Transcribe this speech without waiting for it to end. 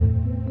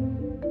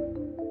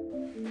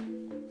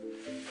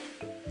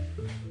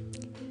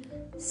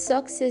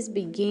Success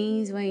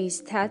begins when you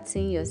start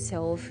seeing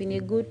yourself in a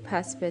good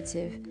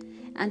perspective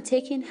and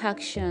taking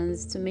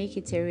actions to make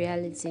it a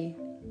reality.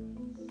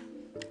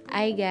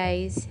 Hi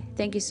guys,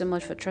 thank you so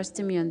much for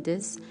trusting me on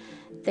this.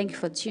 Thank you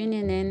for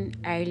tuning in.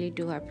 I really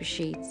do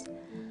appreciate.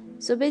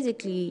 So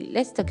basically,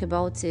 let's talk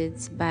about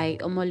it by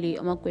Omole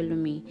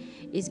Omokwelumi.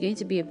 It's going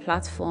to be a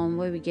platform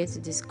where we get to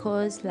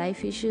discuss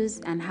life issues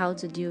and how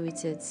to deal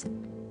with it.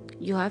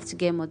 You have to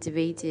get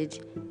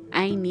motivated.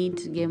 I need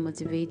to get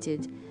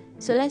motivated.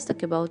 So let's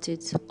talk about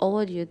it. Or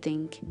what do you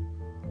think?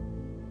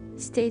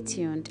 Stay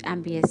tuned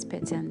and be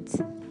expectant.